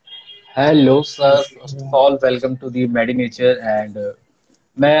Hello sir, Yes. First of all welcome to the मेडिनेचर and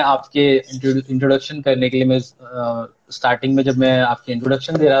मैं आपके introduction करने के लिए मैं स्टार्टिंग में जब मैं आपकी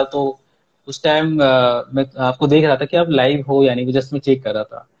इंट्रोडक्शन दे रहा तो उस टाइम मैं आपको देख रहा था कि आप लाइव हो यानी कि जस्ट मैं चेक कर रहा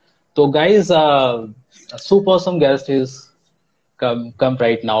था। तो guys, super some guest is come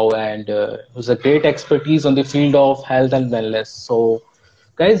right now and who's a great expertise on the field of health and wellness. So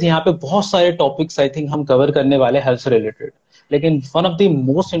guys, यहाँ पे बहुत सारे टॉपिक्स आई थिंक हम कवर करने वाले हेल्थ से रिलेटेड, लेकिन one of the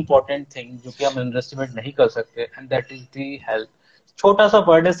most important thing जो कि हम अंडरएस्टिमेट नहीं कर सकते and that is the health. छोटा सा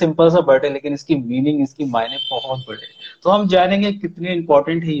वर्ड है, सिंपल सा वर्ड है, लेकिन इसकी मीनिंग, इसकी मायने बहुत बड़े हैं। तो हम जानेंगे कितने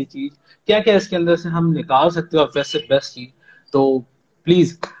इंपॉर्टेंट है ये चीज, क्या क्या इसके अंदर से हम निकाल सकते हो बेस्ट से बेस्ट चीज। तो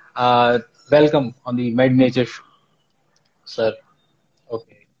please welcome on the made nature sir.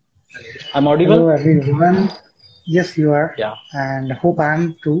 Okay. I'm audible? Hello, everyone. Yes, you are, Yeah. and hope I am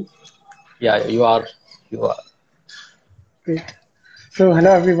too. Yeah, you are. You are. Great. So,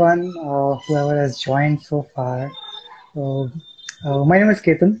 hello, everyone, whoever has joined so far. Uh, my name is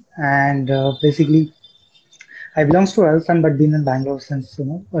Ketan, and basically, I belongs to Rajasthan, but been in Bangalore since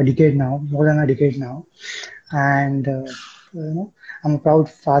a decade now, more than a decade now, and you know, I'm a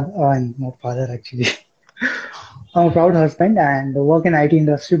proud father, not father actually. I'm a proud husband and work in IT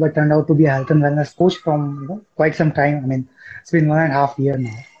industry, but turned out to be a health and wellness coach from quite some time. I mean, it's been 1.5 years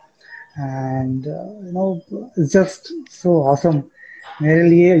now, and it's just so awesome. मेरे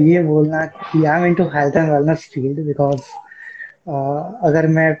लिए ये बोलना कि I am into health and wellness field because अगर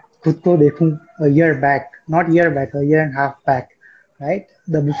मैं खुद को देखूं year back not year back year and half back right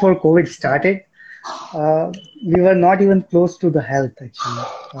the before Covid started we were not even close to the health actually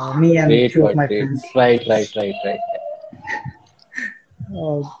me and Great few of word. my Great. friends. Right. Right. Right. Right.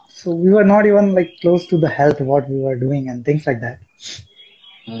 So we were not even like close to the health what we were doing and things like that.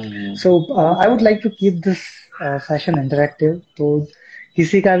 Hmm. So I would like to keep this session interactive. तो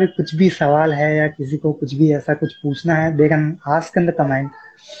किसी का भी कुछ भी सवाल है या किसी को कुछ भी ऐसा कुछ पूछना है they can ask in the comment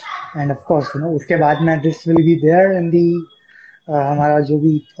and of course उसके बाद में this will be there in the हमारा जो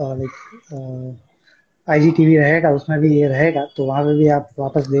भी like IGTV रहेगा उसमें भी ये रहेगा तो वहाँ पे भी आप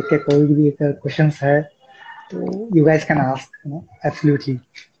वापस देख के कोई भी क्वेश्चंस है तो you guys can ask absolutely.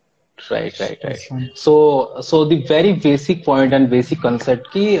 Right. Right. Right. That's fun. So the very basic point and basic concept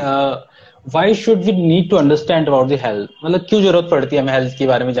कि why should we need to understand about the health, मतलब क्यों जरूरत पड़ती है हमें हेल्थ के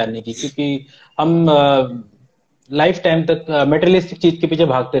बारे में जानने की, क्योंकि हम लाइफ टाइम तक मेटेरियलिस्टिक चीज के पीछे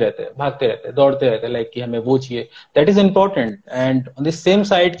भागते रहते हैं, दौड़ते रहते हैं, लाइक कि हमें वो चाहिए। That is important and on the same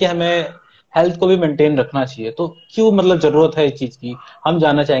side कि हमें हेल्थ को भी मेंटेन रखना चाहिए। तो क्यों मतलब जरूरत है इस चीज की, हम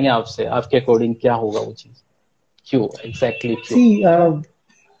जानना चाहेंगे आपसे, आपके अकॉर्डिंग क्या होगा वो चीज, क्यों एग्जैक्टली क्यों। See,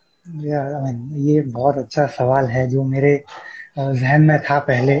 यार I mean, ये बहुत अच्छा सवाल है जो मेरे जहन में था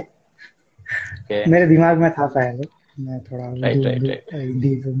पहले ओके। मेरे दिमाग में था पहले मैं थोड़ा right Urdu right Urdu right.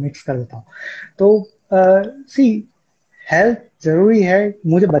 Hindi mix कर देता हूँ तो सी हेल्थ जरूरी है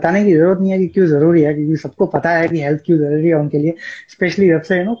मुझे बताने की जरूरत नहीं है कि क्यों जरूरी है क्योंकि सबको पता है कि हेल्थ क्यों जरूरी है उनके लिए स्पेशली जब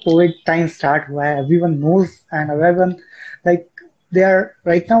से कोविड टाइम स्टार्ट हुआ है everyone knows and everyone like they are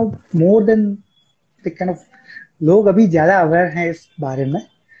right now more than the kind of लोग अभी ज्यादा अवेयर हैं इस बारे में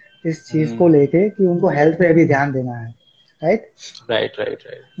इस चीज को लेके कि उनको हेल्थ पे अभी ध्यान देना है राइट राइट राइट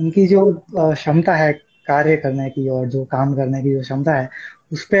राइट। उनकी जो क्षमता है कार्य करने की और जो काम करने की जो क्षमता है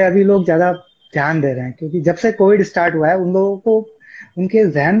उस पे अभी लोग ज्यादा ध्यान दे रहे हैं क्योंकि जब से कोविड स्टार्ट हुआ है उन लोगों को उनके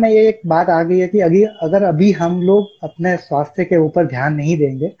जहन में ये एक बात आ गई है कि अगर अभी हम लोग अपने स्वास्थ्य के ऊपर ध्यान नहीं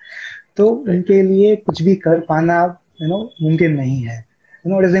देंगे तो राइट। उनके लिए कुछ भी कर पाना मुमकिन नहीं है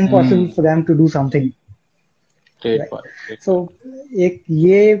it is impossible hmm. For them to do something great right point, great so point. एक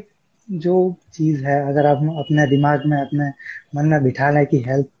ये जो चीज है अगर आप अपने दिमाग में अपने मन में बिठा लें कि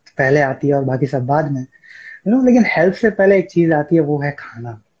हेल्थ पहले आती है और बाकी सब बाद में लेकिन हेल्थ से पहले एक चीज आती है वो है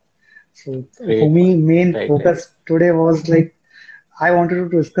खाना so for great me point. Main right right. Focus today was like I wanted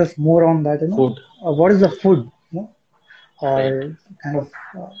to discuss more on that food. What is the food और right. Kind of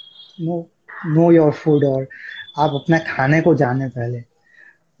no no your food और आप अपने खाने को जाने पहले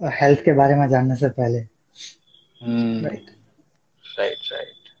health के बारे में जानने से पहले hmm. Right right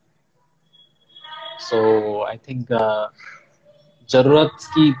right. So I think जरूरत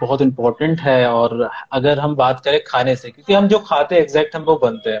की बहुत इंपॉर्टेंट है। और अगर हम बात करें खाने से, क्योंकि हम जो खाते हैं एग्जैक्ट हम वो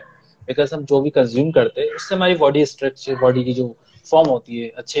बनते हैं, बिकॉज हम जो भी कंज्यूम करते हैं उससे हमारी बॉडी स्ट्रक्चर, बॉडी की जो फॉर्म होती है,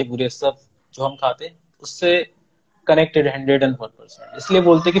 अच्छे बुरे सब जो हम खाते हैं उससे कनेक्टेड 101%। इसलिए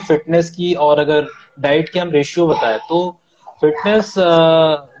बोलते हैं कि फिटनेस की और अगर डाइट की हम रेशियो बताए तो फिटनेस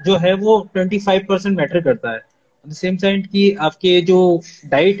जो है वो 25% मैटर करता है। सेम साइड की आपके जो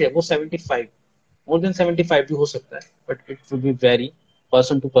डाइट है वो 75, मोर देन 75 भी हो सकता है, but it will be very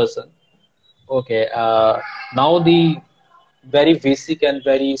person to person. Okay. Now the very basic and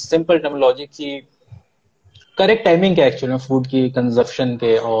very simple terminology की करेक्ट टाइमिंग क्या एक्चुअली में फूड की कंजप्शन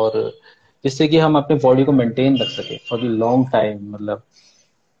के, और जिससे कि हम अपने बॉडी को मेंटेन रख सके फॉर द लॉन्ग टाइम, मतलब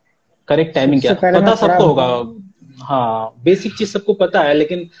करेक्ट टाइमिंग क्या उससे पहले मैं पता थोड़ा सबको होगा। हाँ, बेसिक चीज सबको पता है,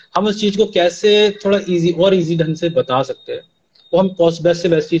 लेकिन हम उस चीज को कैसे थोड़ा इजी और इजी ढंग से बता सकते हैं, वो हम बेस्ट से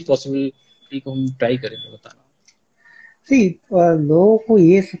बेस्ट चीज पॉसिबिलिटी को हम ट्राई करेंगे बताना। सी लोगों को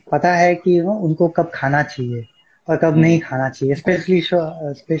ये सब पता है कि उनको कब खाना चाहिए और कब नहीं हम्म। खाना चाहिए,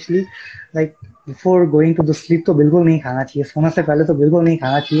 specially like before going to the sleep तो बिल्कुल नहीं खाना चाहिए, सोने से पहले तो बिल्कुल नहीं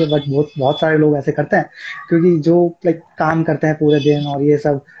खाना चाहिए, बट बहुत बहुत सारे लोग ऐसे करते हैं क्योंकि जो लाइक काम करते हैं पूरे दिन और ये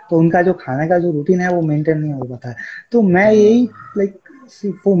सब, तो उनका जो खाने का जो रूटीन है वो मेंटेन नहीं हो पाता है। तो मैं यही hmm. Like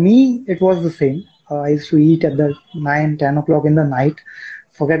for me it was the same, I used to eat at the 9-10 o'clock in the night,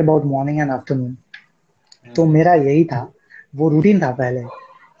 forget about morning and afternoon। तो हम्म। मेरा यही था, वो रूटीन था पहले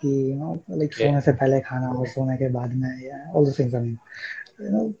कि लाइक ओके। सोने से पहले खाना और सोने के बाद में all the things, I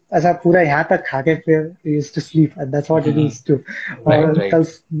mean ऐसा पूरा यहाँ तक खा के फिर used to sleep, that's what it is too. Right और राइट। कल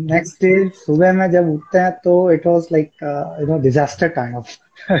नेक्स्ट डे सुबह में जब उठते हैं तो it was like disaster kind of.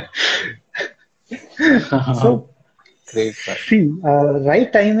 So great sir. See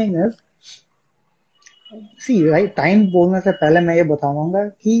right timing is, see right time बोलने से पहले मैं ये बताऊंगा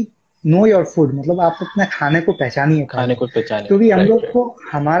कि नो योर फूड, मतलब आप अपने खाने को पहचानिए खाने पहले, को पहचाने, क्योंकि हम राइट लोग राइट। को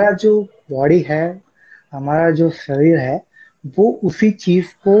हमारा जो बॉडी है, हमारा जो शरीर है, वो उसी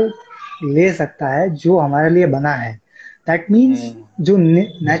चीज को ले सकता है जो हमारे लिए बना है। That means hmm. जो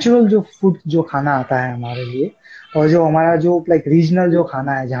नेचुरल जो फूड जो खाना आता है हमारे लिए, और जो हमारा जो लाइक रीजनल जो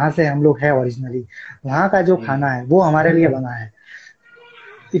खाना है जहाँ से हम लोग है ओरिजिनली, वहाँ का जो खाना हम्म। है वो हमारे लिए बना है।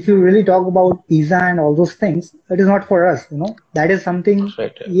 if you really talk about pizza and all those things, it is not for us, that is something।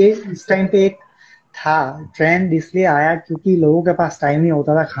 Right right. ये इस टाइम पे एक था ट्रेंड, इसलिए आया क्योंकि लोगों के पास टाइम नहीं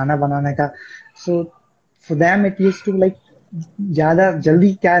होता था खाना बनाने का। So for them it use to like ज्यादा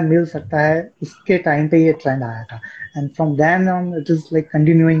जल्दी क्या मिल सकता है, उसके टाइम पे ये ट्रेंड आया था, and from then on it is like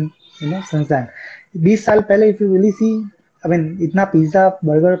continuing since then. 20 साल पहले if you really see, I mean इतना pizza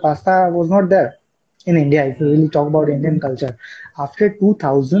burger pasta was not there in India, if you really talk about Indian culture, after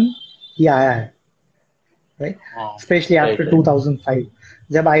 2000 ये आया है, right? हाँ। Especially after right right. 2005,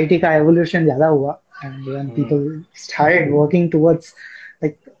 जब IT का evolution ज्यादा हुआ and when hmm. people started working towards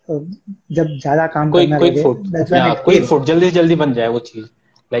like जब ज्यादा काम क्विक करने क्विक लगे, फूड, that's when या it क्विक came, फूड जल्दी से जल्दी बन जाए वो चीज,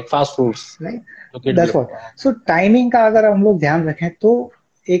 लाइक फास्ट फूड्स right? जो कि That's what। So टाइमिंग का अगर हम लोग ध्यान रखें तो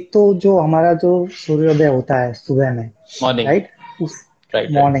एक तो जो हमारा जो सूर्योदय होता है सुबह में, मॉर्निंग। राइट, उस राइट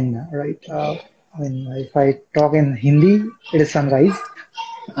राइट। मॉर्निंग में, right, I mean if I talk in Hindi it is sunrise.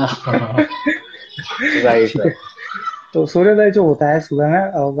 Right ठीक है, राइट। तो सूर्योदय जो होता है सुबह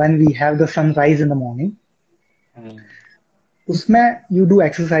में, when we have the sunrise in the morning, उसमें you do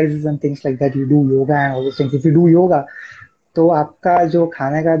exercises and things like that, you do yoga and all those things. If you do yoga तो आपका जो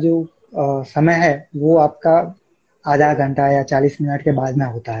खाने का जो समय है वो आपका आधा घंटा या 40 मिनट के बाद में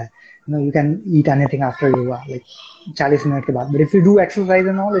होता है। You can eat anything after yoga like 40 minute के बाद, but if you do exercise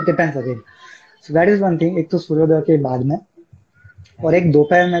and all it depends again. So that is one thing, एक तो सूर्योदय के बाद में, और एक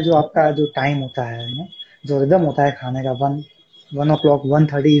दोपहर में जो आपका जो टाइम होता है, जो रिदम होता है खाने का, 1 o'clock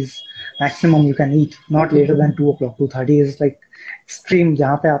 1:30 is maximum you can eat, not later than 2 o'clock। 2:30 is like extreme,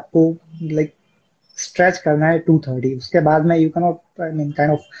 जहाँ पे आपको लाइक स्ट्रेच करना है 2:30, उसके बाद में you can not, I mean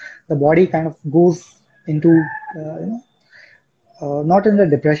kind of the body kind of goes into not in the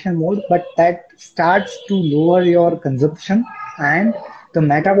depression mode, but that starts to lower your consumption, and the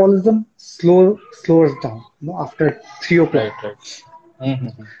metabolism slows down, after 3 o'clock. Right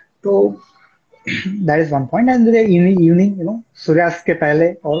right. So that is one point, and the evening, सूर्यास्त के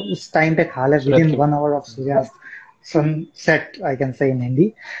पहले और उस time पे खा ले, सूरत within की। 1 hour of सूर्यास्त, sunset, I can say in Hindi.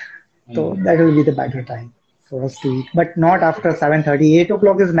 So that will be the better time for us to eat, but not after 7:30. 8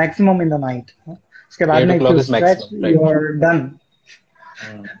 o'clock is maximum in the night. उसके बाद एट ओ में if clock you is stretch, maximum, right. you're done.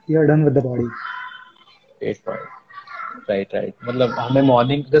 You're done with the body. 8 point. Right right, मतलब हमें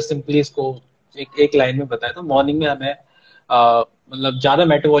morning just simply इसको एक line में बताया तो मॉर्निंग में हमें मतलब ज्यादा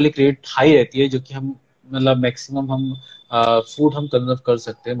मेटाबॉलिक रेट हाई रहती है, जो कि हम मतलब मैक्सिमम हम फूड हम कंज्यूम कर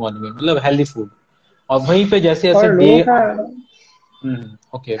सकते हैं मॉर्निंग में, मतलब हेल्दी फूड। और वहीं पे जैसे जैसे और डे। लोगों का, ओके हाँ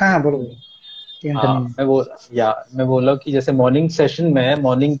ओके। हाँ, बोलो, हाँ, कंटिन्यू। मैं बोल रहा हूँ कि जैसे मॉर्निंग सेशन में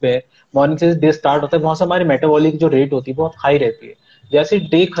मॉर्निंग से डे स्टार्ट होता है, वहां से हमारी मेटाबॉलिक जो रेट होती है बहुत हाई रहती है। जैसे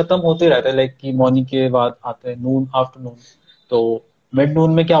डे खत्म होते रहता है, लाइक कि मॉर्निंग के बाद आते हैं नून आफ्टरनून, तो मिड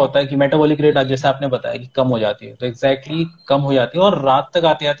नून में क्या होता है कि मेटाबॉलिक रेट जैसे आपने बताया कि कम हो जाती है, तो एग्जैक्टली कम हो जाती है, और रात तक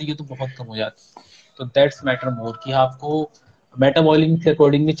आते आते ये तो बहुत कम हो जाती है। तो दैट्स मैटर मोर कि आपको मेटाबॉलिक के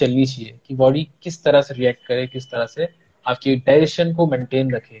अकॉर्डिंग भी चलनी चाहिए कि बॉडी किस तरह से रिएक्ट करे, किस तरह से आपकी डाइजेशन को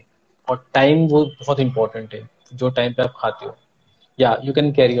मेंटेन रखे, और टाइम वो बहुत इंपॉर्टेंट है जो टाइम पे आप खाते हो. या you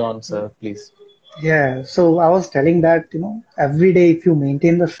can carry on sir please. Yeah, so I was telling that, every day if you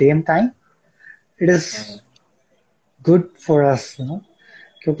maintain the same time, it is good for us,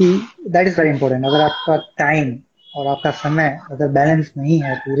 क्योंकि that is very important. अगर आपका टाइम और आपका समय अगर बैलेंस नहीं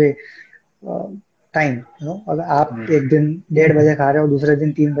है पूरे टाइम, अगर आप एक दिन 1:30 खा रहे हो, दूसरे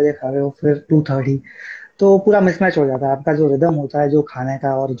दिन 3 बजे खा रहे हो, फिर 2:30, तो पूरा मिसमैच हो जाता है. आपका जो रिदम होता है जो खाने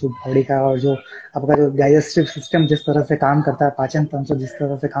का और जो बॉडी का और जो आपका जो डाइजेस्टिव सिस्टम जिस तरह से काम करता है, पाचन तंत्र जिस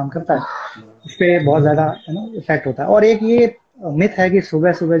तरह से काम करता है, उस पर बहुत ज्यादा इफेक्ट होता है. और एक ये मिथ है कि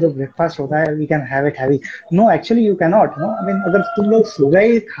सुबह सुबह जो ब्रेकफास्ट होता है we can have it heavy. No, actually you can not. I mean अगर तुम लोग सुबह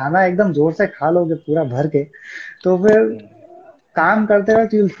ही खाना एकदम जोर से खा लोगे पूरा भर के, तो फिर काम करते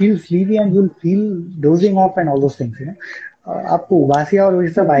वक्त you will feel sleepy and you will feel dosing of and all those things. आपको उबासियां और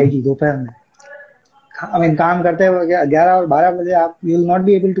ये सब आएगी दोपहर में. आई मीन काम करते हुए 11 और 12 बजे आप you will not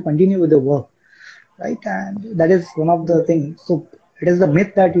be able to continue with the work, right? And that is one of the things. So it is the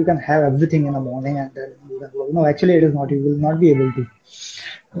myth that you can have everything in the morning and then you can work. No, actually it is not. You will not be able to,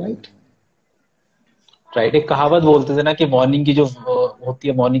 right? Right. एक कहावत बोलते थे ना कि morning की जो होती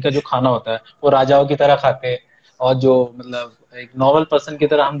है, मॉर्निंग का जो खाना होता है वो राजाओं की तरह खाते हैं, और जो मतलब एक नॉर्मल पर्सन की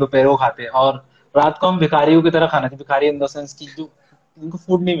तरह हम दोपहर को खाते हैं, और रात को हम भिखारियों की तरह खाना खाते हैं. भिखारी इन द सेंस की जो उनको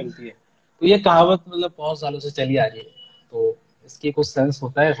फूड नहीं मिलती है. तो ये कहावत मतलब बहुत सालों से चली आ रही है. तो इसकी कुछ सेंस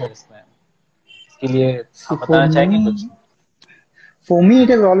होता है सर इसमें? इसके लिए See, आप बताना चाहेंगे कुछ? for me, it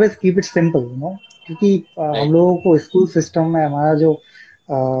is always keep it simple, क्योंकि हम राइट. लोगों को स्कूल सिस्टम में हमारा जो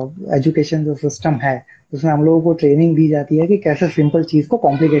एजुकेशन जो सिस्टम है उसमें हम लोगों को ट्रेनिंग दी जाती है कि कैसे सिंपल चीज को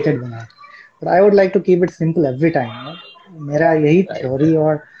कॉम्प्लिकेटेड बनाए. But I would like to keep it simple every time. मेरा यही राइट. थ्योरी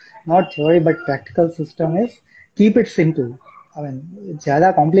और not theory but practical system is keep it simple. I mean, ज्यादा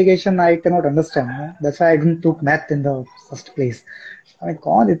complication I cannot understand. That's why I didn't took math in the first place. I mean,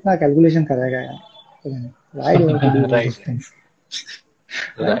 कौन इतना calculation करेगा यार? I mean, why do I have to do all those right. things?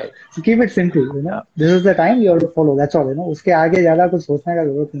 Right? Right. So keep it simple. This is the time you have to follow. That's all. उसके आगे ज्यादा कुछ सोचने का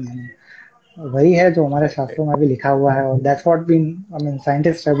जरूरत नहीं है. वही है जो हमारे शास्त्रों में भी लिखा हुआ है. और that's what been, I mean,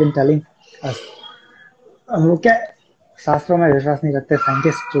 scientists have been telling us. हम लोग क्या शास्त्रों में विश्वास नहीं रखते,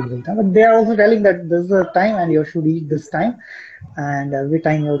 साइंटिस्ट जो बोलते हैं, but they are also telling that this is the time and you should eat this time and every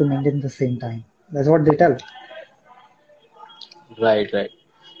time you have to maintain the same time. That's what they tell. Right. Right.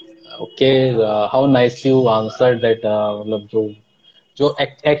 Okay. How nicely you answered that. मतलब जो जो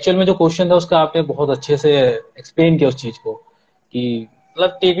actual में जो question था उसका आपने बहुत अच्छे से एक्सप्लेन किया उस चीज को, कि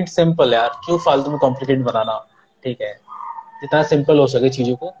मतलब टेक इट सिंपल यार, क्यों फालतू में कॉम्प्लिकेट बनाना. ठीक है, जितना सिंपल हो सके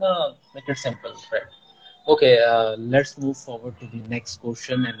चीजों को उतना make it simple. Right. Okay, let's move forward to the next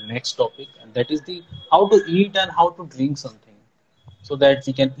question and next topic, and that is the how to eat and how to drink something, so that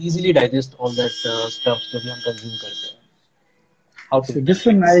we can easily digest all that stuff जो भी हम consume करते हैं. How to So eat and this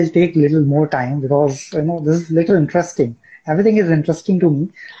one drink. I'll take little more time because this is little interesting. Everything is interesting to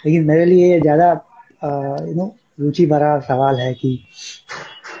me. लेकिन मेरे लिए ज्यादा रुचि भरा सवाल है कि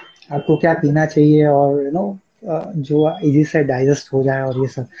आपको क्या पीना चाहिए और जो इजी से डाइजेस्ट हो जाए और ये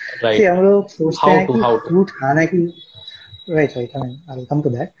सब. See, Right. हम लोग सोचते हैं कि How to. फ्रूट खाने की. Right, right. I mean, I'll come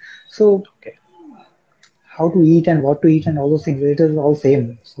to that. So Okay. how to eat and what to eat and all those things, it is all same.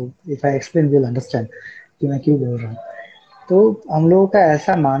 So if I explain, you'll understand कि मैं क्यों बोल रहा हूँ. तो हम लोगों का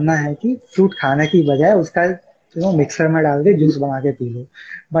ऐसा मानना है कि फ्रूट खाने की बजाय उसका मिक्सर में डाल के जूस बना के पी लो.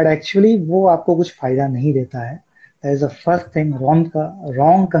 बट एक्चुअली वो आपको कुछ फायदा नहीं देता है. That is the first thing,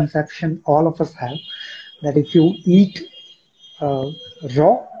 wrong conception all of us have, that if you eat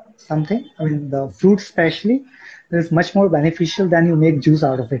raw something, I mean the fruit especially, it is much more beneficial than you make juice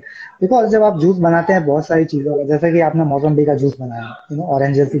out of it. Because जब आप juice बनाते हैं बहुत सारी चीजों का, जैसे कि आपने मौसम्बी का जूस बनाया,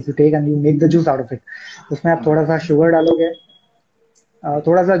 oranges if you take and you make the juice out of it, उसमें आप थोड़ा सा शुगर डालोगे,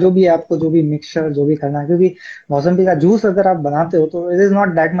 थोड़ा सा जो भी आपको जो भी मिक्सचर जो भी करना है, क्योंकि मौसम्बी का जूस अगर आप बनाते हो तो it is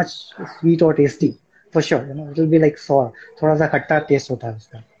not that much sweet और tasty for sure. It will be like sour, थोड़ा सा खट्टा टेस्ट होता है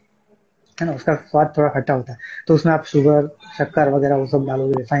उसका, है ना, उसका स्वाद थोड़ा खट्टा होता है. तो उसमें आप शुगर, शक्कर वगैरह वो सब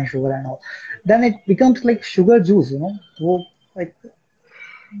डालोगे, refined sugar and all, then it becomes like sugar juice. वो like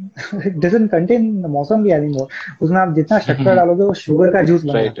it doesn't contain mosambi anymore. उसमें आप जितना शक्कर डालोगे वो शुगर का जूस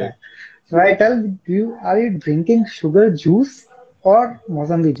बन Right. जाता Right. है. So I tell you, are you drinking sugar juice or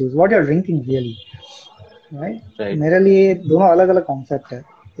mosambi juice? What you're drinking really, right? Right. मेरे लिए दोनों अलग अलग कॉन्सेप्ट है.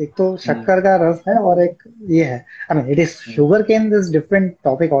 एक तो शक्कर का रस है और एक ये है. I mean, it is sugar cane is different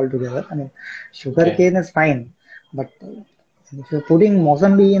topic altogether. I mean, sugar Okay. cane is fine, but if you're putting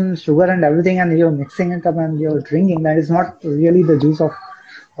mausambi in sugar and everything and you're mixing it up and you're drinking, that is not really the juice of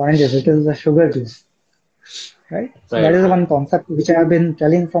oranges. It is the sugar juice. Right? So that Right. is Right. one concept which I have been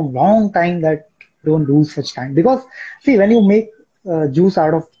telling from long time, that don't do such kind. Because see, when you make juice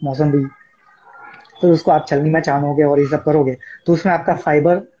out of Mozambique, तो उसको आप चलनी में चाहोगे और ये सब करोगे, तो उसमें आपका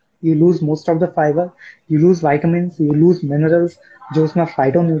fibre, you lose most of the fibre, you lose vitamin, you lose minerals, जो उसमें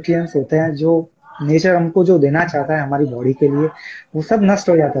फाइटो न्यूट्रिएंट्स होते हैं, जो नेचर हमको जो देना चाहता है हमारी बॉडी के लिए, वो सब नष्ट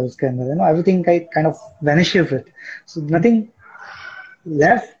हो जाता है उसके अंदर, everything kind of vanishes it, so nothing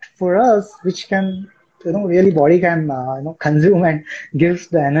left for us which can really body can consume and gives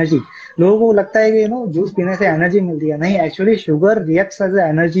the energy. लोगों को लगता है कि जूस पीने से एनर्जी मिलती है, नहीं, actually sugar reacts as an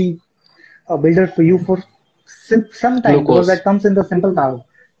energy builder for you for some time because glucose. that comes in the simple carb,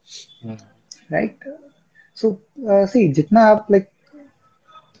 right? So see, जितना आप like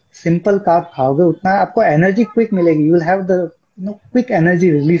सिंपल कार्ब खाओगे उतना आपको एनर्जी क्विक मिलेगी, you will have the quick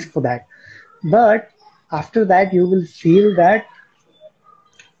energy release for that, but after that you will feel that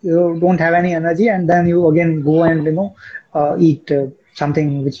you don't have any energy, and then you again go and eat something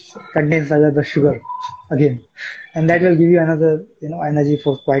which contains other sugar again, and that will give you another energy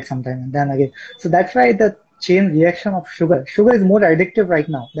for quite some time, and then again. So that's why the chain reaction of sugar is more addictive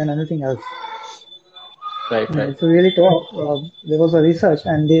right now than anything else. Right right. If you really talk, there was a research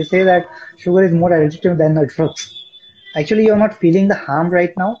and they say that sugar is more addictive than the drugs. Actually you're not feeling the harm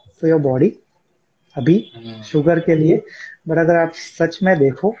right now for your body अभी sugar के लिए, but अगर आप सच में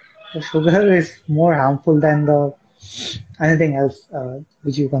देखो तो sugar is more harmful then the anything else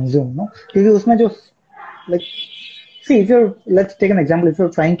which you consume, no, क्योंकि उसमें जो like see if you let's take an example, if you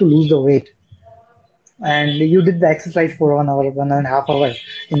are trying to lose the wait and you did the exercise for 1 hour, 1.5 hours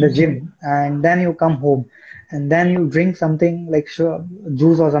in the gym, and then you come home and then you drink something like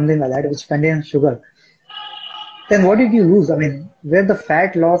juice or something like that which contains sugar, then what did you lose? I mean, where the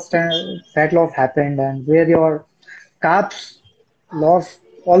fat loss happened, and where your carbs loss,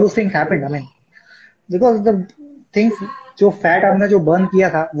 all those things happened. I mean, because the things जो fat आपने जो burn किया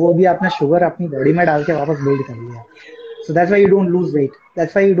था वो भी आपने sugar अपनी body में डाल के वापस बिल्ड कर लिया. So that's why you don't lose weight.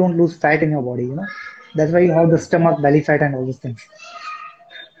 That's why you don't lose fat in your body. That's why you have the stomach, belly fat, and all those things.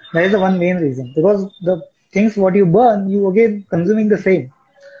 That is the one main reason. Because the things what you burn, you again consuming the same.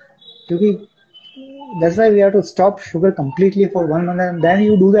 क्योंकि that's why we have to stop sugar completely for 1 month, and then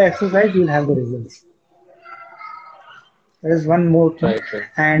you do the exercise, you'll have the results. There is one more thing. Right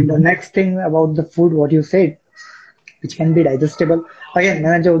right. And the next thing about the food, what you said, which can be digestible. Again,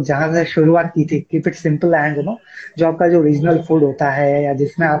 मैंने जो जहाँ से शुरुआत की थी, keep it simple and जो आपका जो रीजनल फूड होता है या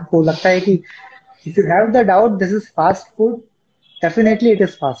जिसमें आपको लगता है कि if you have the doubt this is fast food, definitely it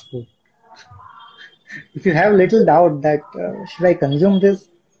is fast food. If you have little doubt that should I consume this,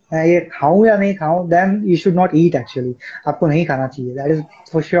 ये खाऊं या नहीं खाऊं, then you should not eat actually. आपको नहीं खाना चाहिए, that is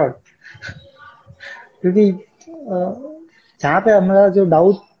for sure. क्योंकि जहाँ पे हमारा जो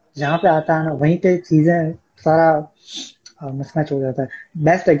डाउट जहाँ पे आता है ना, वहीं पे चीजें सारा मिसमैच हो जाता है.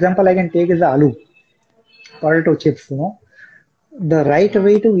 Best example I can take is आलू potato chips. The right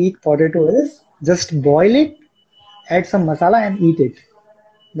way to eat potato is just boil it, add some masala and eat it.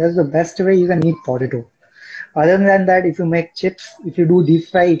 That's the best way you can eat potato. Other than that, if you make chips, if you do deep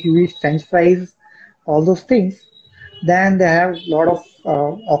fry, if you eat french fries, all those things, then they have a lot of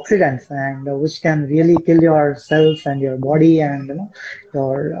oxidants, and which can really kill your cells and your body, and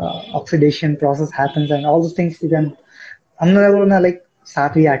your oxidation process happens, and all those things you can. हमने लोगों ने like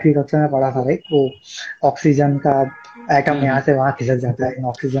 7वीं 8वीं कक्षा में पढ़ा था, like वो oxygen का एटम यहाँ से वहां खिसक जाता है,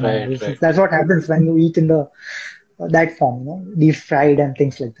 oxygen. Right right. That's what happens when you eat in the that form, deep fried and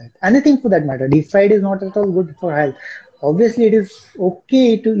things like that. Anything for that matter, deep fried is not at all good for health. Obviously, it is okay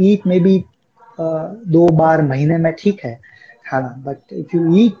to eat maybe 2 बार महीने में, ठीक है खाना, but if you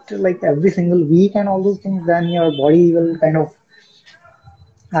eat like every single week and all those things, then your body will kind of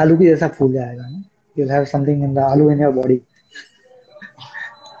आलू की जैसा फूल जाएगा. You'll have something in the आलू in your body.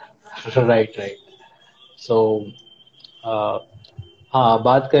 Right right. सो हाँ,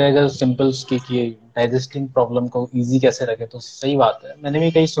 बात करें अगर सिंपल्स की कि डाइजेस्टिंग प्रॉब्लम को इजी कैसे रखे, तो सही बात है। मैंने भी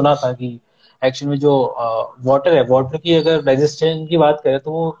कहीं सुना था कि एक्चुअली में जो वाटर है, वाटर की अगर डाइजेशन की बात करें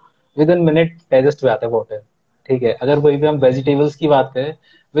तो वो विद इन मिनट डाइजेस्ट हो जाता है वाटर, ठीक है। अगर वही भी हम वेजिटेबल्स की बात करें,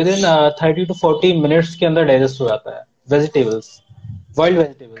 विद इन 30 to 40 मिनट्स के अंदर डाइजेस्ट हो जाता है वेजिटेबल्स, बॉइल्ड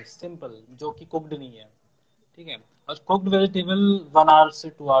वेजिटेबल्स, सिंपल, जो कि कुक्ड नहीं है, ठीक है। और कुक्ड वेजिटेबल 1 आवर से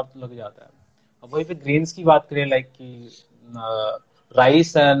 2 आवर लग जाता है। अब वही पे ग्रेन्स की बात करें, लाइक कि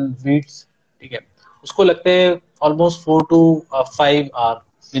राइस एंड व्हीट्स, ठीक है, उसको लगते हैं ऑलमोस्ट 4 to 5 आवर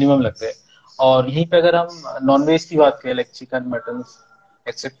मिनिमम लगते हैं। और यहीं पे अगर हम नॉनवेज की बात करें, लाइक चिकन, मटन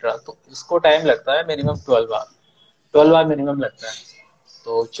एक्सेट्रा, तो इसको टाइम लगता है मिनिमम 12 आवर, 12 आवर मिनिमम लगता है।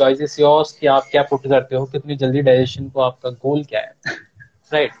 तो चॉइस इज योर्स कि आप क्या पुट करते हो, कितनी जल्दी डाइजेशन को, आपका गोल क्या है,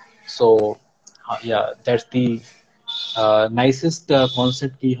 राइट। सो या दैट्स दी नाइसेस्ट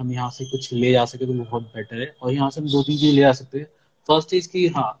कॉन्सेप्ट कि हम यहाँ से कुछ ले जा सके तो वो बहुत बेटर है। और यहाँ से हम 2 चीजें ले जा सकते हैं। फर्स्ट चीज की,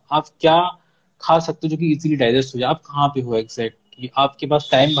 हाँ, आप क्या खा सकते हो जो कि इजीली डाइजेस्ट हो जाए। आप कहाँ पे हो एग्जैक्टली, आपके पास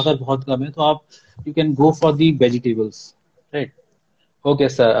टाइम अगर बहुत कम है तो आप you can go for the vegetables, right. Okay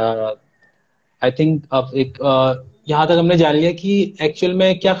sir, I think अब एक यहाँ तक हमने जान लिया कि एक्चुअल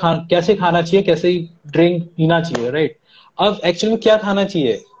में कैसे खाना चाहिए, कैसे ही ड्रिंक पीना चाहिए, राइट। अब एक्चुअल में क्या खाना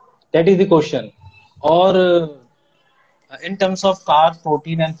चाहिए, दैट इज द क्वेश्चन। और in terms of carb,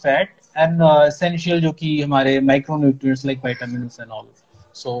 protein and fat and essential जो कि हमारे micro nutrients like vitamins and all,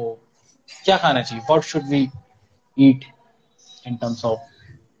 सो क्या खाना चाहिए, what should we eat in terms of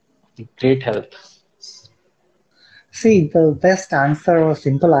the great health? See, the best answer और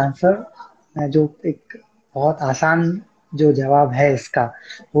simple answer, मैं जो एक बहुत आसान जो जवाब है इसका,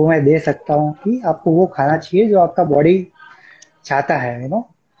 वो मैं दे सकता हूँ कि आपको वो खाना चाहिए जो आपका बॉडी चाहता है,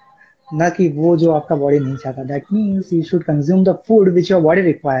 ना कि वो जो आपका बॉडी नहीं चाहता. That means you should consume the food which your body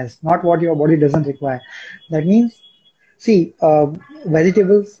requires, not what your body doesn't require. That means, see,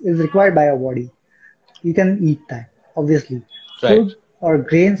 vegetables is required by your body. You can eat that, obviously. Right, Food or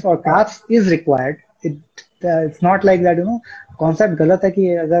grains or carbs is required. It's not like that, concept galat hai ki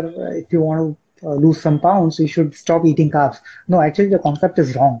agar if you want to lose some pounds, you should stop eating carbs. No, actually the concept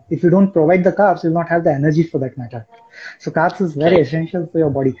is wrong. If you don't provide the carbs, you'll not have the energy for that matter. So carbs is very right, essential for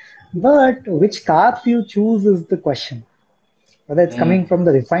your body. But which carbs you choose is the question. Whether it's coming from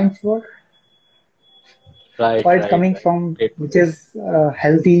the refined flour or right, it's right, coming right, from great, which is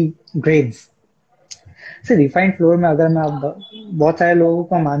healthy grains. से refined floor में अगर मैं बहुत सारे लोगों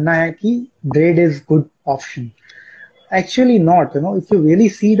का मानना है कि bread is good option. Actually not, if you really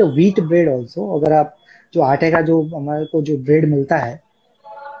see the wheat bread also, अगर आप जो आटे का जो हमारे को जो ब्रेड मिलता है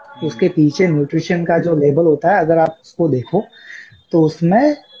उसके पीछे न्यूट्रिशन का जो लेबल होता है, अगर आप उसको देखो तो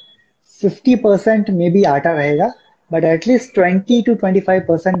उसमें 50% में भी आटा रहेगा, but at least 20 to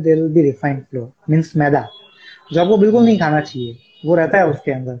 25% there will be refined floor, means मैदा, जो आपको बिल्कुल नहीं खाना चाहिए, वो रहता है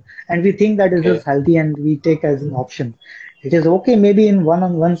उसके अंदर. And we think that is okay, is healthy and we take as an option. It is okay may be in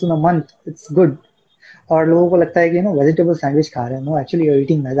once in a month, it's good. और लोगों को लगता है कि वेजिटेबल सैंडविच खा रहे हैं. No, actually you are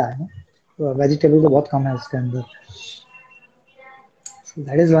eating maida है. वेजिटेबल तो बहुत कम है उसके अंदर. So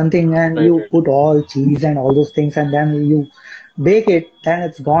that is one thing, and right, you right, put all cheese and all those things, and then you bake it, then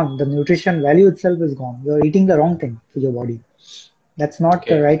it's gone. The nutrition value itself is gone. You're eating the wrong thing for your body. That's not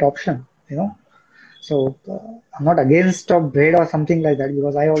okay, the right option. So I'm not against of bread or something like that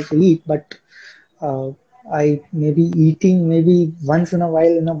because I also eat, but uh, I may be eating maybe once in a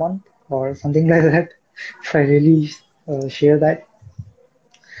while in a month or something like that. If I really share that,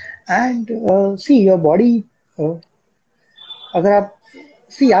 and see your body. अगर आप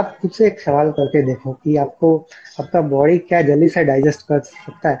सी आप खुद से एक सवाल करके देखो कि आपको आपका बॉडी क्या जल्दी से डाइजेस्ट कर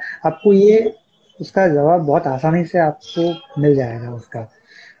सकता है, आपको ये उसका जवाब बहुत आसानी से आपको मिल जाएगा उसका.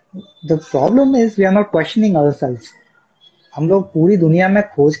 The problem is we are not questioning ourselves. हम लोग पूरी दुनिया में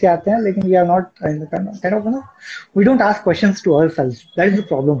खोज के आते हैं, लेकिन we are not kind of we don't ask questions to ourselves. That is the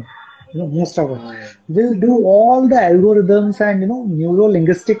problem. Most of us will do all the algorithms and neuro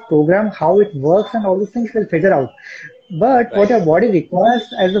linguistic program, how it works and all these things we'll figure out. But what right, your body requires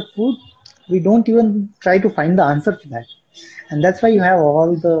as a food, we don't even try to find the answer to that. And that's why you have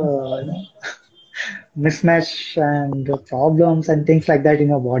all the mismatch and the problems and things like that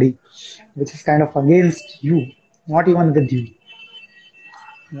in your body, which is kind of against you, not even with you.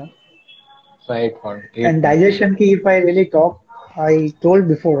 you know. Right point, great And point, great digestion point. key, if I really talk, I told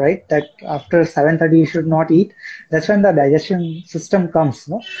before, right, that after 7:30 you should not eat. That's when the digestion system comes,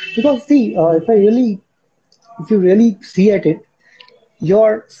 no? Because see, if you really see at it, your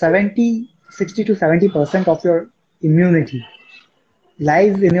 60 to 70% of your immunity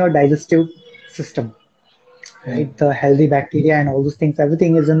lies in your digestive system, right? The healthy bacteria and all those things,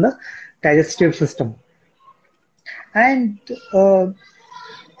 everything is in the digestive system. And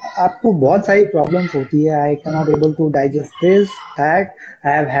आपको बहुत सारी problems होती है. I can not able to digest this, that,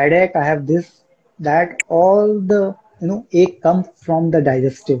 I have headache, I have this, that, all the एक come from the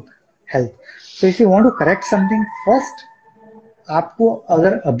digestive health. So if you want to correct something first, आपको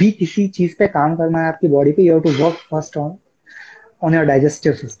अगर अभी किसी चीज पे काम करना है आपकी बॉडी पे, you have to work first on your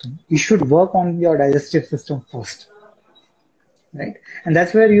digestive system. You should work on your digestive system first, right? And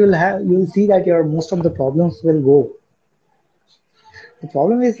that's where you'll see that your most of the problems will go. The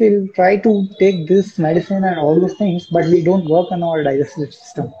problem is we'll try to take this medicine and all those things, but we don't work on our digestive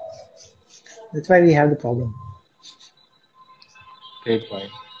system. That's why we have the problem. Great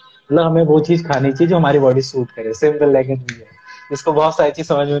point. मतलब हमें वो चीज खानी चाहिए जो हमारी body suit करे, simple लेकिन भी है। इसको बहुत सारी चीज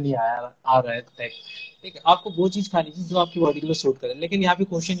समझ में नहीं आ रहा है तक। ठीक है, आपको वो चीज खानी चाहिए जो आपकी बॉडी के लिए सूट करे, लेकिन यहाँ पे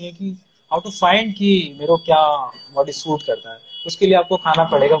क्वेश्चन ये है कि हाउ टू फाइंड कि मेरे को क्या बॉडी सूट करता है। उसके लिए आपको खाना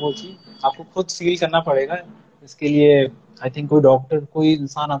पड़ेगा वो चीज, आपको खुद फील करना पड़ेगा। इसके लिए आई थिंक कोई डॉक्टर, कोई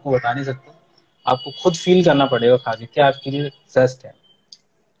इंसान आपको बता नहीं सकता। आपको खुद फील करना पड़ेगा खा के क्या आपके लिए बेस्ट है,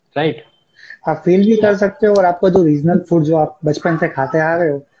 राइट? आप फील भी या कर सकते हो और आपका जो रीजनल फूड जो आप बचपन से खाते आ रहे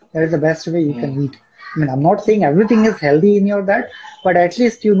हो, that is the best way you can eat. I mean, I'm not saying everything is healthy in your that, but at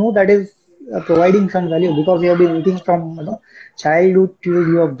least you know that is providing some value because you have been eating from childhood till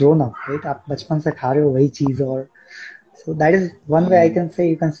you have grown up, right? आप बचपन से खा रहे हो वही चीज. और so that is one way I can say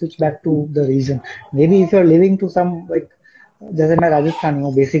you can switch back to the region. Maybe if you're living to some like जैसे मैं राजस्थानी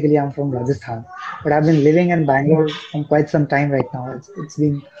हूँ, basically I'm from Rajasthan, but I've been living in Bangalore from quite some time right now. It's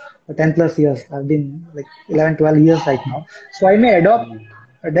been 10 plus years. I've been like 11, 12 years right now. So I may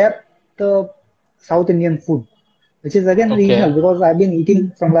adapt the South Indian food, which is again okay, regional because I've been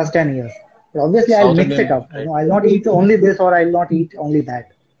eating from last 10 years. But obviously I'll south mix Indian, it up. राइट? I'll not eat only this or I'll not eat only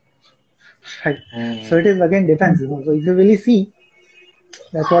that. Right. So it is again depends. So if you really see,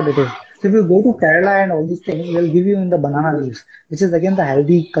 that's what it is. So if you go to Kerala and all these things, they'll give you in the banana leaves, which is again the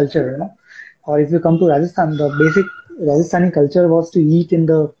healthy culture. Or if you come to Rajasthan, the basic Rajasthani culture was to eat in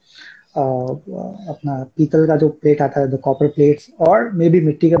the अपना पीतल का जो plate आता है, the copper plates, or maybe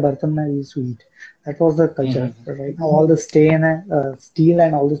मिट्टी के बर्तन में we used to eat. That was the culture. But right now, all the stain and steel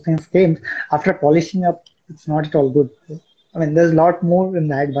and all these things came after polishing up. It's not at all good. I mean, there's a lot more in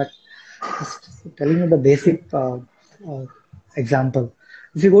that, but just telling you the basic uh, example.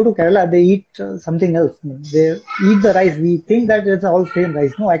 If you go to Kerala, they eat something else. I mean, they eat the rice. We think that it's all same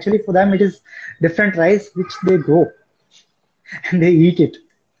rice. No, actually, for them, it is different rice which they grow and they eat it.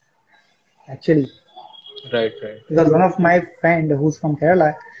 Actually, right, right, because one of my friend who's from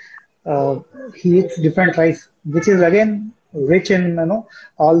Kerala, uh, he eats different rice, which is again rich in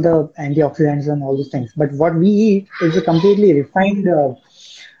all the antioxidants and all those things. But what we eat is a completely refined,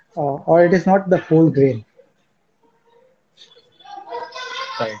 or it is not the whole grain.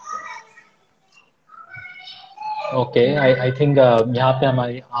 Right. Okay, I I think यहाँ पे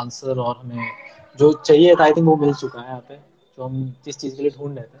हमारी answer और हमें जो चाहिए था I think वो मिल चुका है यहाँ पे, जो हम जिस चीज़ के लिए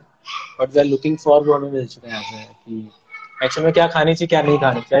ढूंढ रहे थे, but we are looking for, वो हमें मिल चुका है यहाँ पे कि एक्चुअल में क्या खानी चाहिए क्या नहीं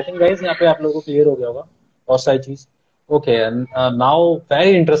खानी चाहिए। आई थिंक गाइस यहाँ पे आप लोगों को क्लियर हो गया होगा बहुत सारी चीज़। Okay, now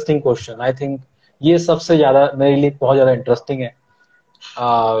very interesting question, I think ये सबसे ज़्यादा मेरे लिए बहुत ज़्यादा इंटरेस्टिंग है।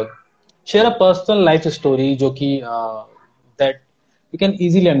 Share a personal life story जो कि that we can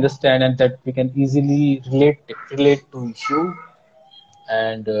easily understand and that we can easily relate to you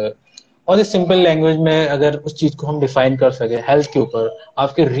and और इस सिंपल लैंग्वेज में अगर उस चीज को हम डिफाइन कर सके हेल्थ के ऊपर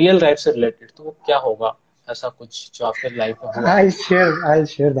आपके रियल लाइफ से रिलेटेड, तो वो क्या होगा? ऐसा कुछ जो आपके लाइफ में हुआ हो। I'll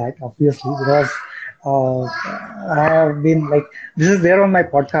share that obviously because uh, I have been like this is there on my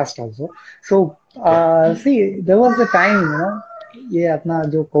podcast also. So okay, see, there was a time. ये अपना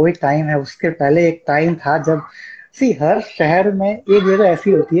जो कोविड टाइम है उसके पहले एक टाइम था जब सी हर शहर में एक जगह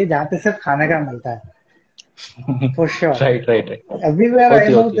ऐसी होती है जहाँ पे सिर्फ खाने का मिलता है. For sure right, right, right, everywhere I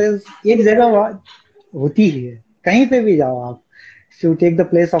know होती है। देयर एक जगह होती ही है. कहीं पे भी जाओ आप. If you take the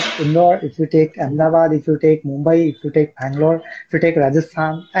place of Indore, if you take Ahmedabad, if you take Mumbai, if you take Bangalore, if you take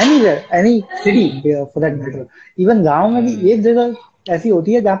Rajasthan, anywhere, any city for that matter, even गांव में भी एक जगह ऐसी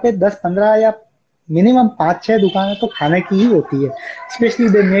होती है जहाँ पे 10-15 या मिनिमम 5-6 दुकानें तो खाने की ही होती है. Specially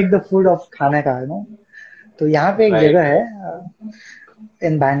they make the food of खाने का. तो यहाँ पे एक राइट, जगह है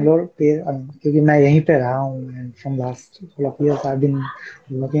इन बैंगलोर पे, क्योंकि मैं यहीं पे रहा हूँ and from last couple of years I've been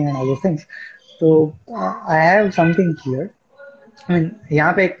working on all those things. तो I have something here. I mean,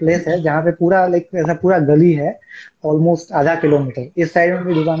 यहाँ पे एक प्लेस है जहाँ पे पूरा लाइक ऐसा पूरा गली है ऑलमोस्ट आधा किलोमीटर. इस साइड में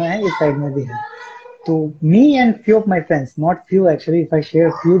भी दुकानें हैं, इस साइड में भी है. तो me and few of my friends, not few actually, if I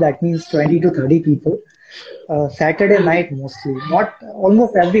share few that means 20 to 30 people, Saturday night mostly, not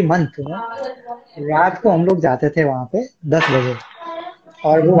almost every month. रात को हम लोग जाते थे वहां पे 10 बजे.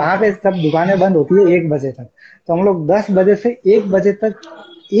 और वो वहां पे सब दुकानें बंद होती है 1 बजे तक. तो हम लोग 10 बजे से 1 बजे तक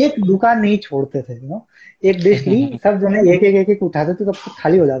एक दुकान नहीं छोड़ते थे. एक डिश ली, सब जने एक एक उठाते थे, तब तक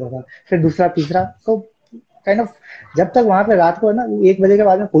खाली हो जाता था. फिर दूसरा तीसरा. तो काइंड ऑफ जब तक वहां पे रात को है ना 1 बजे के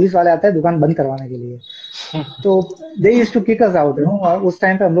बाद में पुलिस वाले आते हैं दुकान बंद करवाने के लिए. तो they used to kick us out. और उस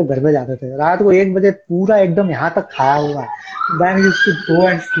टाइम पे हम लोग घर पे जाते थे रात को 1 बजे पूरा एकदम यहाँ तक खाया हुआ. Then used to go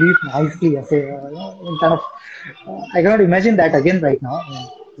and sleep nicely ऐसे. Kind of I cannot imagine that again right now. I mean,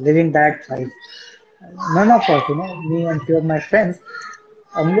 living that life. None of us, me and few of my friends,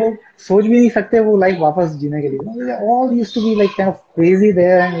 हम लोग सोच भी नहीं सकते वो लाइफ वापस जीने के लिए. All used to be like kind of crazy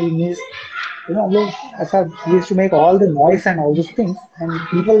there and we missed. हम लोग ऐसा we used to make all the noise and all those things and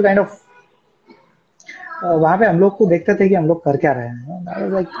people kind of वहां पे हम लोग को देखते थे कि हम लोग कर क्या रहे हैं.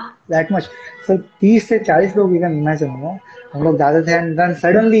 Like that much. सो 30 से 40 लोग यू कैन इमेजिन. हम लोग जाते थे and then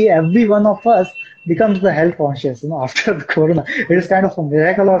suddenly every one of us becomes the health conscious after the corona. It is kind of a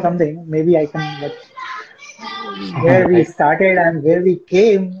miracle or something. Maybe where we right, started and where we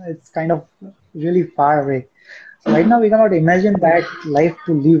came, it's kind of really far away. So right now we cannot imagine that life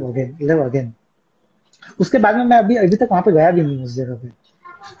to live again. उसके बाद में मैं अभी अभी तक वहां पे गया भी नहीं हूँ उस जगह पे.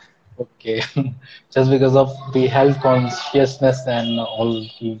 Okay just because of the health consciousness and all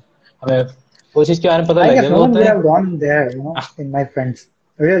की हमें वो चीज के बारे में पता I लग guess गया no वो one होता would है. have gone there, in my friends.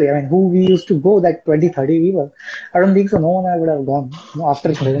 Really, I mean, who we used to go that 2030 we were. I don't think so. No one would have gone.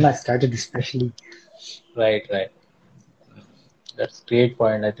 After Corona started, especially. Right right that's great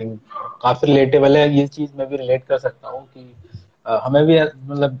point I think काफी relatable है ये चीज मैं भी relate कर सकता हूँ कि हमें भी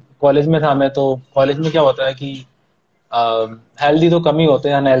मतलब कॉलेज में था मैं तो कॉलेज में क्या होता है कि हेल्दी तो कम ही होते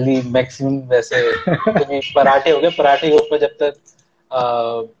हैं अनहेल्दी मैक्सिमम वैसे क्योंकि पराठे हो गए पराठे के ऊपर जब तक अ,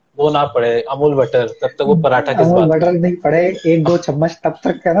 वो ना पड़े अमूल बटर तब तक वो पराठा किस अमूल बात का. बटर नहीं पड़े एक दो चम्मच तब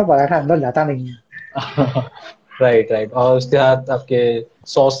तक का ना पराठा अंदर जाता नहीं है. राइट राइट और उसके साथ आपके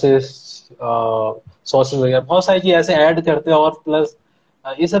सॉसेस सॉसेस वगैरह बहुत सारी चीज ऐसे ऐड करते हैं और प्लस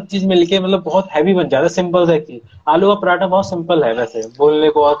ये सब चीज मिलके मतलब बहुत हैवी बन जाता है सिंपल सा एक चीज. आलू का पराठा बहुत सिंपल है वैसे बोलने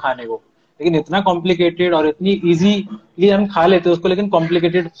को और खाने को लेकिन इतना कॉम्प्लिकेटेड और इतनी इजी ये हम खा लेते हैं उसको लेकिन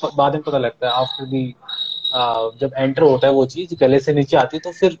कॉम्प्लिकेटेड बाद में पता लगता है आफ्टर दी जब एंटर होता है वो चीज गले से नीचे आती है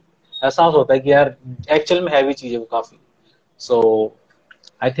तो फिर एहसास होता है कि यार एक्चुअल में हैवी चीज है वो काफी. सो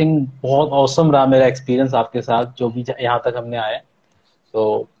आई थिंक बहुत औसम रहा मेरा एक्सपीरियंस आपके साथ जो भी यहाँ तक हमने आया.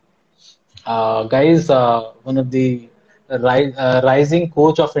 तो guys, one of the rising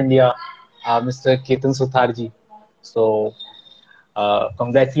coach of India, Mr. Ketan Suthar ji. So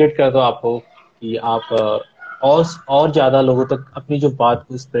congratulate कर दो आपको कि आप और ज्यादा लोगों तक अपनी जो बात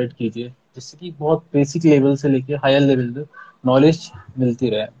को स्प्रेड कीजिए जिससे कि बहुत बेसिक लेवल से लेके हायर लेवल तक नॉलेज मिलती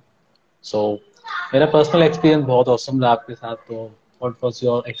रहे. सो मेरा पर्सनल एक्सपीरियंस बहुत औसम रहा आपके साथ. तो what was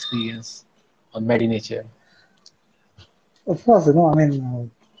your experience on Medi Nature. Of course, I mean,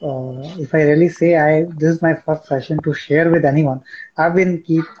 if I really say this is my first session to share with anyone. I've been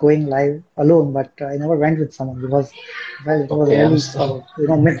keep going live alone, but I never went with someone because well, it was okay I am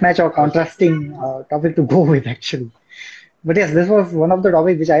really mismatch or contrasting topic to go with actually. But yes, this was one of the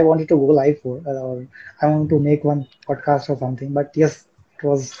topics which I wanted to go live for, or I wanted to make one podcast or something. But yes, it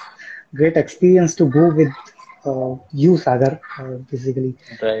was great experience to go with you, Sagar, basically.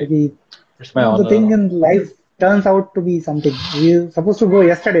 Right Because it's my the thing honour. in life turns out to be something. We were supposed to go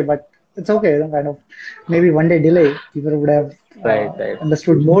yesterday, but it's okay. Kind of maybe one day delay. People would have right right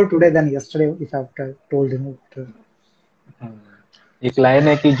understood more today than yesterday if I've told him. एक line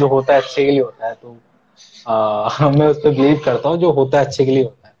है कि जो होता है अच्छे के लिए होता है तो मैं उस पर बिलीव करता हूँ जो होता है अच्छे के लिए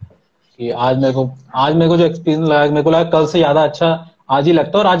होता है कि आज मेरे को जो एक्सपीरियंस लगा मेरे को लगा कल से ज्यादा अच्छा आज ही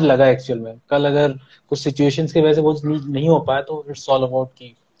लगता है और आज लगा एक्चुअल में. कल अगर कुछ सिचुएशंस की वजह से वो नहीं हो पाया तो इट्स ऑल अबाउट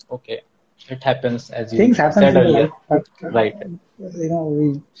कि okay it happens as you Things happens said in the earlier. life, but right. we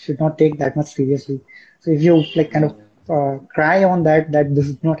should not take that much seriously. So if you like kind of cry on that this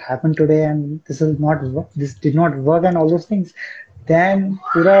did not happen today and this did not work and all those things, then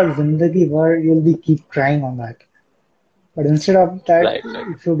pura zindagi bhar you'll be keep crying on that. But instead of that, right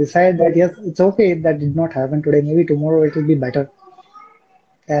right if you decide that yes, it's okay that did not happen today, maybe tomorrow it will be better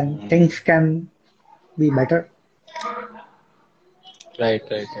and things can be better.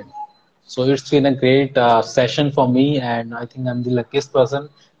 Right right. So it's been a great session for me and I think I'm the luckiest person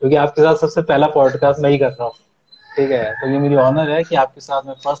क्योंकि आपके साथ सबसे पहला podcast मैं ही कर रहा हूँ. ठीक है तो ये मेरी ऑनर है कि आपके साथ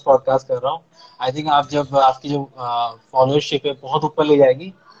मैं फर्स्ट पॉडकास्ट कर रहा हूँ. आई थिंक आप जब आपकी जो फॉलोअरशिप है बहुत ऊपर ले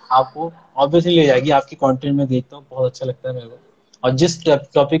जाएगी आपको ऑब्वियसली ले जाएगी. आपकी कंटेंट में देखता हूँ बहुत अच्छा लगता है मेरे को और जिस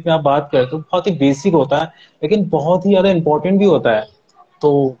टॉपिक में आप बात करते हो बहुत ही बेसिक होता है लेकिन बहुत ही ज्यादा इंपॉर्टेंट भी होता है.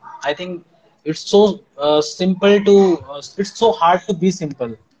 तो I think it's so simple to it's so hard to be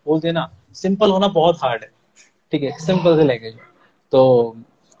simple बोलते हैं ना सिंपल होना बहुत हार्ड है. ठीक है सिंपल से लैंग्वेज में. तो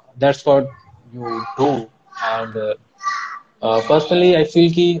that's what you do and personally I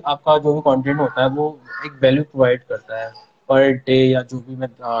feel कि आपका जो भी कंटेंट होता है वो एक वैल्यू प्रोवाइड करता है पर डे या जो भी मैं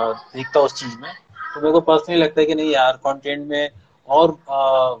देखता हूँ उस चीज में. तो मेरे को पर्सनली लगता है कि नहीं यार कंटेंट में और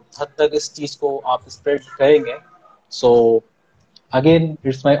हद तक इस चीज को आप स्प्रेड करेंगे. सो again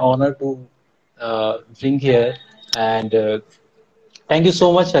it's my honor to bring here and thank you so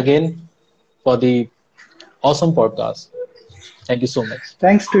much again for the awesome podcast. Thank you so much.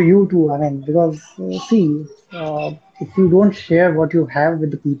 Thanks to you too. I mean, because see, if you don't share what you have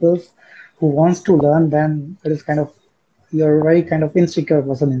with the people who wants to learn, then it is kind of you're a very kind of insecure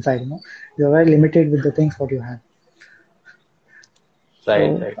person inside. You're very limited with the things what you have.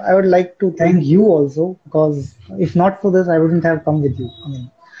 Right, So right, I would like to thank you also because if not for this, I wouldn't have come with you. I mean,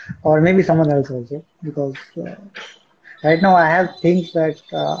 or maybe someone else also because right now I have things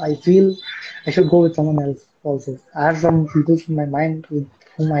that I feel I should go with someone else also. I have some people in my mind with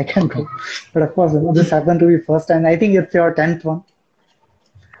whom I can go, but of course, this happened to be first, and I think it's your 10th one.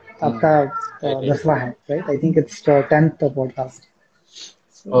 आपका Right, right. 10वां है, right? I think it's the 10th podcast.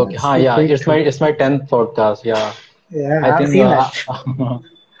 So Okay. that's हाँ, yeah. great It's to my hear. it's my 10th podcast. Yeah. Yeah, I I've think. seen that.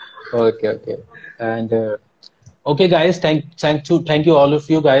 Okay. Okay. And okay, guys. Thank you all of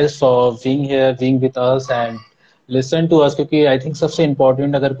you guys for being here, being with us, and listen to us. क्योंकि I think सबसे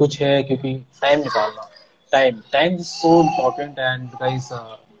important अगर कुछ है, क्योंकि time निकालना, time is so important, and guys,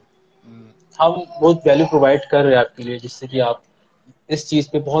 हम बहुत value provide कर रहे हैं आपके लिए, जिससे कि आप इस चीज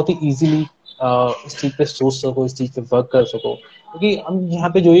पे बहुत ही इजीली इस चीज पे सोच सको, इस चीज पे वर्क कर सको। क्योंकि हम यहाँ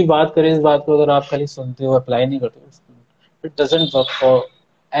पे जो भी बात करें, इस बात को अगर आप खाली सुनते हो, अप्लाई नहीं करते हो, it doesn't work for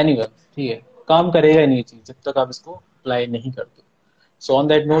anyone. ठीक है, काम करेगा ही नहीं ये चीज जब तक आप इसको अप्लाई नहीं करते। सो on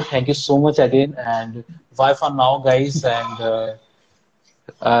that note, thank you so much again, and bye for now guys. And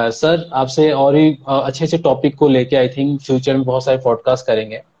sir, आपसे और भी अच्छे अच्छे टॉपिक को लेके आई थिंक फ्यूचर में बहुत सारे पॉडकास्ट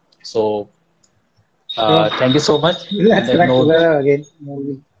करेंगे। सो Sure. thank you so much. On Let's that connect note, together again.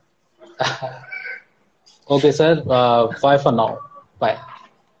 Maybe. okay, sir. Bye for now. Bye.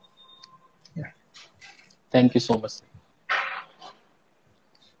 Yeah. Thank you so much.